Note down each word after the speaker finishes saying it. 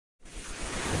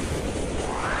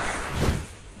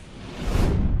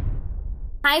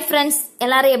Hi friends,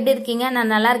 எல்லாரும் எப்படி இருக்கீங்க?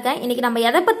 நான் நல்லா இருக்கேன். இன்னைக்கு நம்ம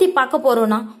எதை பத்தி பார்க்க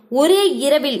போறோம்னா, ஒரே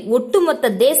இரவில்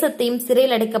ஒட்டுமொத்த தேசத்தையும்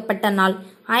சிறையில் அடைக்கப்பட்ட நாள்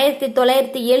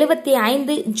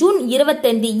 1975 ஜூன்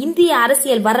 25 இந்திய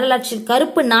அரசியல் வரலாற்றில்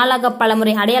கருப்பு நாளாக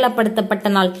பலமுறை அடையாளப்படுத்தப்பட்ட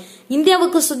நாள்.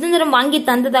 இந்தியாவுக்கு சுதந்திரம் வாங்கி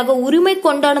தந்ததாக உரிமை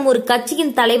கொண்டாடும் ஒரு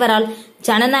கட்சியின் தலைவரால்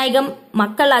ஜனநாயகம்,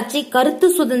 மக்களாட்சி, கருத்து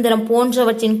சுதந்திரம்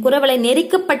போன்றவற்றின் குரவலை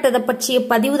நெரிக்கப்பட்டதை பற்றிய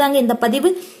பதிவு தாங்க இந்த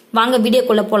பதிவு. வாங்க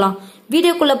வீடியோக்குள்ள போலாம்.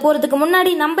 வீடியோக்குள்ள போறதுக்கு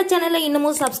முன்னாடி நம்ம சேனலை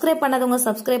இன்னமும் சப்ஸ்கிரைப் பண்ணாதவங்க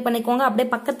சப்ஸ்கிரைப் பண்ணிக்கோங்க. அப்படியே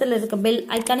பக்கத்துல இருக்க பெல்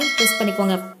ஐக்கானையும் பிரஸ்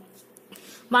பண்ணிக்கோங்க.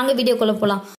 வாங்க வீடியோக்குள்ள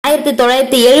போலாம்.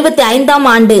 1975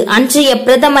 ஆண்டு அன்றைய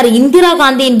பிரதமர் இந்திரா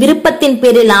காந்தியின் விருப்பத்தின்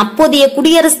பேரில் அப்போதைய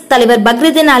குடியரசுத் தலைவர்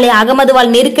பக்ருதீன் அலி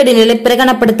அகமதுவால் நெருக்கடி நிலை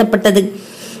பிரகடனப்படுத்தப்பட்டது.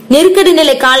 நெருக்கடி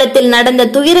நிலை காலத்தில் நடந்த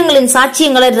துயரங்களின்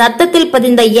சாட்சியங்களை ரத்தத்தில்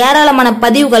பதிந்த ஏராளமான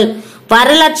பதிவுகள்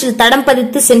வரலாற்றில் தடம்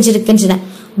பதித்து சென்றிருக்கின்றன.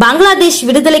 பங்களாதேஷ்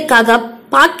விடுதலைக்காக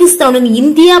பாகிஸ்தானுடன்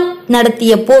இந்தியா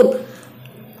நடத்திய போர்,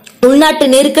 உள்நாட்டு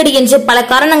நெருக்கடி என்று பல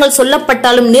காரணங்கள்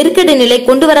சொல்லப்பட்டாலும் நெருக்கடி நிலை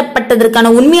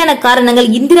கொண்டுவரப்பட்டதற்கான உண்மையான காரணங்கள்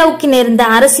இந்திராவுக்கு நேர்ந்த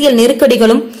அரசியல்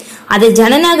நெருக்கடிகளும் அதை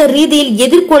ஜனநாயக ரீதியில்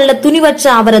எதிர்கொள்ள துணிவற்ற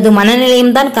அவரது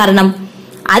மனநிலையும் தான் காரணம்.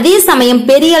 அதே சமயம்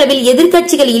பெரிய அளவில்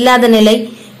எதிர்கட்சிகள் இல்லாத நிலை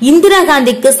இந்திரா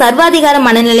காந்திக்கு சர்வாதிகார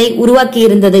மனநிலை உருவாக்கி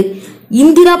இருந்தது.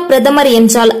 இந்திரா பிரதமர்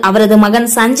என்றால் அவரது மகன்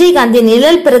சஞ்சய் காந்தி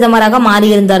நிழல் பிரதமராக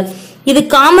மாறியிருந்தார். இது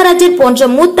காமராஜர் போன்ற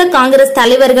மூத்த காங்கிரஸ்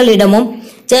தலைவர்களிடமும்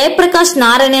ஜெயபிரகாஷ்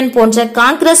நாராயணன் போன்ற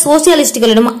காங்கிரஸ்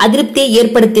சோசியலிஸ்டுகளிடம் அதிருப்தியை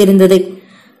ஏற்படுத்தியிருந்தது.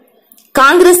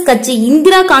 காங்கிரஸ் கட்சி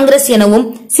இந்திரா காங்கிரஸ் எனவும்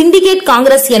சிண்டிகேட்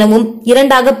காங்கிரஸ் எனவும்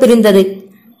இரண்டாக பிரிந்தது.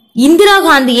 இந்திரா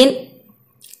காந்தியின்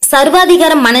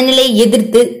சர்வாதிகார மனநிலையை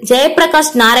எதிர்த்து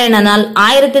ஜெயபிரகாஷ் நாராயணனால்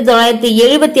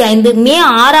 1975 மே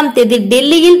 6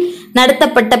 டெல்லியில்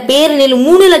நடத்தப்பட்ட பேரணியில்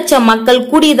 3 லட்சம் மக்கள்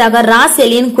கூடியதாக ராஸ்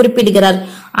எலியன் குறிப்பிடுகிறார்.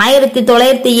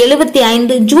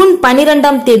 1975 ஜூன்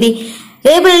 12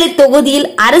 ரேபரேலி தொகுதியில்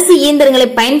அரசு இயந்திரங்களை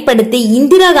பயன்படுத்தி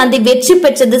இந்திரா காந்தி வெற்றி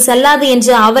பெற்றது செல்லாது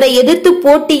என்று அவரை எதிர்த்து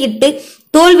போட்டியிட்டு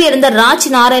தோல்வியடைந்த ராஜ்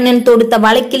நாராயணன் தொடுத்த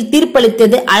வழக்கில்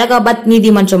தீர்ப்பளித்தது அலகாபாத்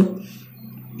நீதிமன்றம்.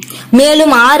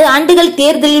 மேலும் 6 ஆண்டுகள்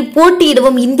தேர்தலில்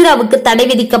போட்டியிடவும் இந்திராவுக்கு தடை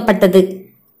விதிக்கப்பட்டது.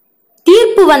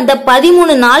 தீர்ப்பு வந்த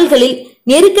 13 நாள்களில்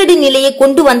நெருக்கடி நிலையை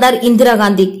கொண்டு வந்தார் இந்திரா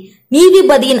காந்தி.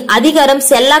 நீதிபதியின் அதிகாரம்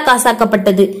செல்லா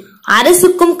காசாக்கப்பட்டது.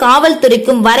 அரசுக்கும்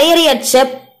காவல்துறைக்கும்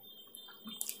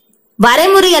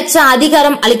வரைமுறையற்ற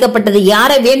அதிகாரம் அளிக்கப்பட்டது.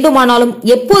 யாரை வேண்டுமானாலும்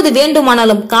எப்போது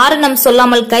வேண்டுமானாலும் காரணம்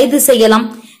சொல்லாமல் கைது செய்யலாம்,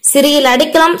 சிறையில்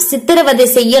அடைக்கலாம், சித்திரவதை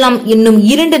செய்யலாம் என்னும்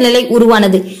 2 நிலை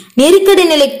உருவானது. நெருக்கடி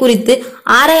நிலை குறித்து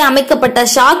ஆராய அமைக்கப்பட்ட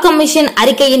ஷா கமிஷன்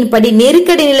அறிக்கையின்படி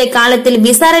நெருக்கடி நிலை காலத்தில்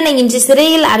விசாரணையின்றி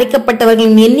சிறையில்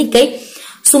அடைக்கப்பட்டவர்களின் எண்ணிக்கை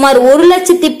சுமார்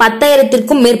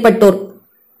 1,10,000க்கும் மேற்பட்டோர்.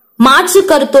 மாற்று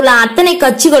கருத்துள்ள அத்தனை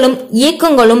கட்சிகளும்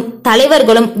இயக்கங்களும்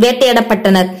தலைவர்களும்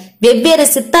வேட்டையாடப்பட்டனர். வெவ்வேறு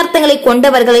சித்தாந்தங்களை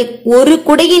கொண்டவர்களை ஒரு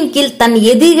குடையின் கீழ் தன்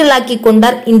எதிரிகளாக்கி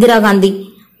கொண்டார் இந்திரா காந்தி.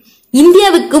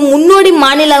 இந்தியாவுக்கு முன்னோடி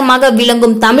மாநிலமாக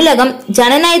விளங்கும் தமிழகம்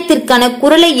ஜனநாயகத்திற்கான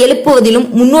குரலை எழுப்புவதிலும்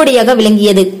முன்னோடியாக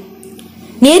விளங்கியது.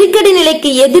 நெருக்கடி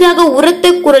நிலைக்கு எதிராக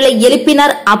உரத்த குரலை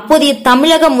எழுப்பினார் அப்போதைய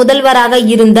தமிழக முதல்வராக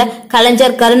இருந்த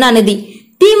கலைஞர் கருணாநிதி.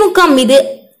 திமுக மீது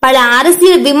பல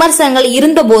அரசியல் விமர்சனங்கள்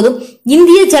இருந்த போதும்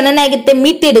இந்திய ஜனநாயகத்தை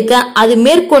மீட்டெடுக்க அது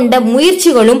மேற்கொண்ட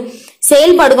முயற்சிகளும்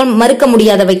செயல்பாடுகளும் மறுக்க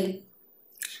முடியாதவை.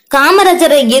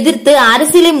 காமராஜரை எதிர்த்து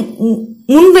அரசியலை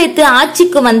முன்வைத்து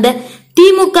ஆட்சிக்கு வந்த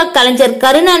திமுக கலைஞர்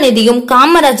கருணாநிதியும்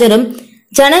காமராஜரும்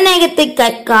ஜனநாயகத்தை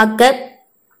காக்க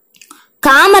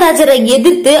காமராஜரை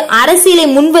எதிர்த்து அரசியலை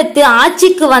முன்வைத்து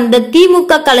ஆட்சிக்கு வந்த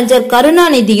திமுக கலைஞர்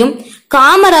கருணாநிதியும்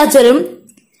காமராஜரும்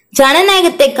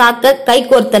ஜனநாயகத்தை காக்க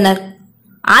கைகோர்த்தனர்.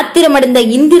 ஆத்திரமடைந்த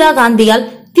இந்திரா காந்தியால்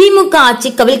திமுக ஆட்சி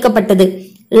கவிழ்க்கப்பட்டது.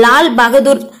 லால்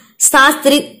பகதூர்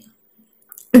சாஸ்திரி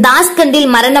தாஸ்கண்டில்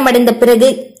மரணமடைந்த பிறகு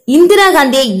இந்திரா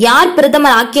காந்தியை யார்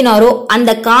பிரதமர் ஆக்கினாரோ அந்த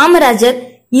காமராஜர்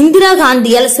இந்திரா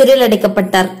காந்தியால் சிறையில்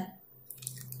அடைக்கப்பட்டார்.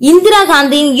 இந்திரா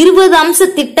காந்தியின் 20 அம்ச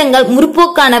திட்டங்கள்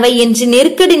முற்போக்கானவை என்று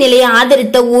நெருக்கடி நிலையை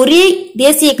ஆதரித்த ஒரே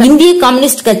தேசிய இந்திய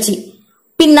கம்யூனிஸ்ட் கட்சி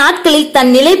பின் நாட்களில்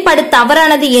தன் நிலைப்பாடு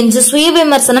தவறானது என்று சுய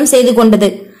விமர்சனம் செய்து கொண்டது.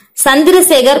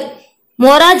 சந்திரசேகர்,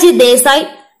 மொரார்ஜி தேசாய்,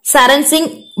 சரண் சிங்,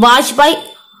 வாஜ்பாய்,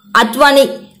 அத்வானி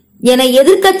என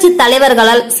எதிர்கட்சி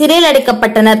தலைவர்களால் சிறையில்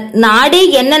அடைக்கப்பட்டனர். நாடே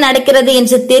என்ன நடக்கிறது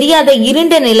என்று தெரியாத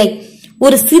இருண்ட நிலை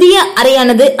ஒரு சிறிய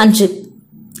அறையானது அன்று.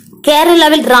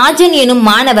 கேரளாவில் ராஜன் எனும்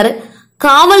மாணவர்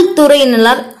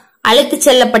காவல்துறையினரால் அழைத்து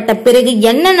செல்லப்பட்ட பிறகு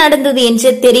என்ன நடந்தது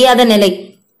என்று தெரியாத நிலை.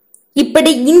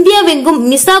 இப்படி இந்தியாவெங்கும்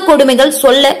மிசா கொடுமைகள்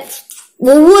சொல்ல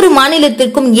ஒவ்வொரு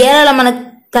மாநிலத்திற்கும் ஏராளமான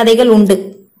கதைகள் உண்டு.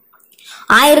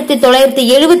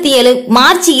 1977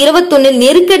 மார்ச் 21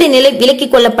 நெருக்கடி நிலை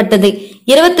விலக்கிக் கொள்ளப்பட்டது.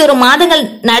 21 மாதங்கள்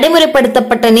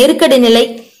நடைமுறைப்படுத்தப்பட்ட நெருக்கடி நிலை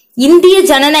இந்திய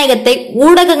ஜனநாயகத்தை,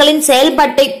 ஊடகங்களின்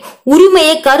செயல்பாட்டை,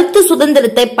 உரிமையை, கருத்து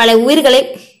சுதந்திரத்தை, பல உயிர்களை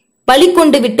பலி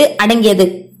கொண்டு விட்டு அடங்கியது.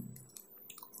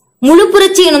 முழு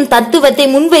புரட்சி எனும் தத்துவத்தை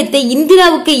முன்வைத்து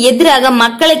இந்திராவுக்கு எதிராக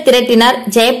மக்களை திரட்டினார்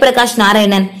ஜெயபிரகாஷ்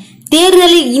நாராயணன்.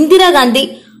 தேர்தலில் இந்திரா காந்தி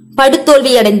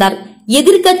படுதோல்வியடைந்தார்.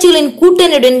 எதிர்கட்சிகளின்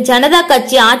கூட்டணியுடன் ஜனதா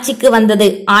கட்சி ஆட்சிக்கு வந்தது.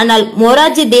 ஆனால்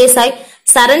மொரார்ஜி தேசாய்,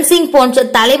 சரண் சிங் போன்ற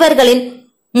தலைவர்களின்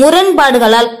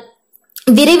முரண்பாடுகளால்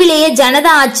விரைவிலேயே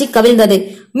ஜனதா ஆட்சி கவிழ்ந்தது.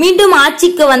 மீண்டும்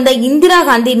ஆட்சிக்கு வந்த இந்திரா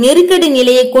காந்தி நெருக்கடி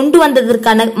நிலையை கொண்டு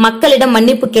வந்ததற்கான மக்களிடம்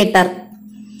மன்னிப்பு கேட்டார்.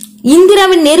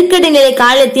 இந்திராவின் நெருக்கடி நிலை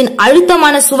காலத்தின்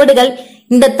அழுத்தமான சுவடுகள்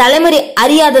இந்த தலைமுறை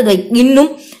அறியாததை.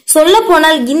 இன்னும் சொல்ல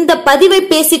போனால் இந்த பதிவை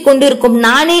பேசிக் கொண்டிருக்கும்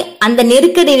நானே அந்த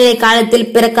நெருக்கடி நிலை காலத்தில்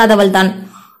பிறக்காதவள் தான்.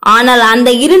 ஆனால் அந்த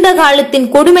இருண்ட காலத்தின்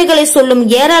கொடுமைகளை சொல்லும்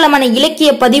ஏராளமான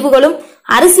இலக்கிய பதிவுகளும்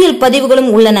அரசியல்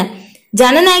பதிவுகளும் உள்ளன.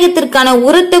 ஜனநாயகத்திற்கான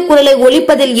உரத்த குரலை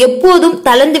ஒலிப்பதில் எப்போதும்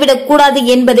தளர்ந்துவிடக் கூடாது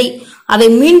என்பதை அவை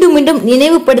மீண்டும் மீண்டும்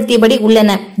நினைவுபடுத்தியபடி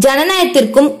உள்ளன.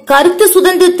 ஜனநாயகத்திற்கும் கருத்து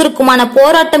சுதந்திரத்திற்குமான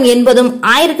போராட்டம் என்பதும்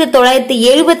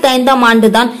 1975ஆம்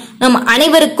ஆண்டுதான் நம்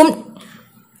அனைவருக்கும்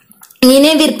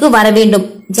நினைவிற்கு வர வேண்டும்.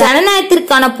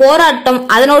 ஜனநாயகத்திற்கான போராட்டம்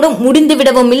அதனோடு முடிந்து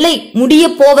விடவும் இல்லை, முடிய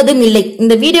போவதும் இல்லை.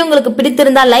 இந்த வீடியோ உங்களுக்கு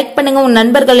பிடித்திருந்தால் லைக் பண்ணுங்க, உங்க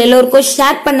நண்பர்கள் எல்லோருக்கும்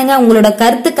ஷேர் பண்ணுங்க, உங்களோட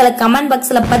கருத்துக்களை கமெண்ட்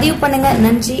பாக்ஸ்ல பதிவு பண்ணுங்க.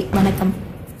 நன்றி, வணக்கம்.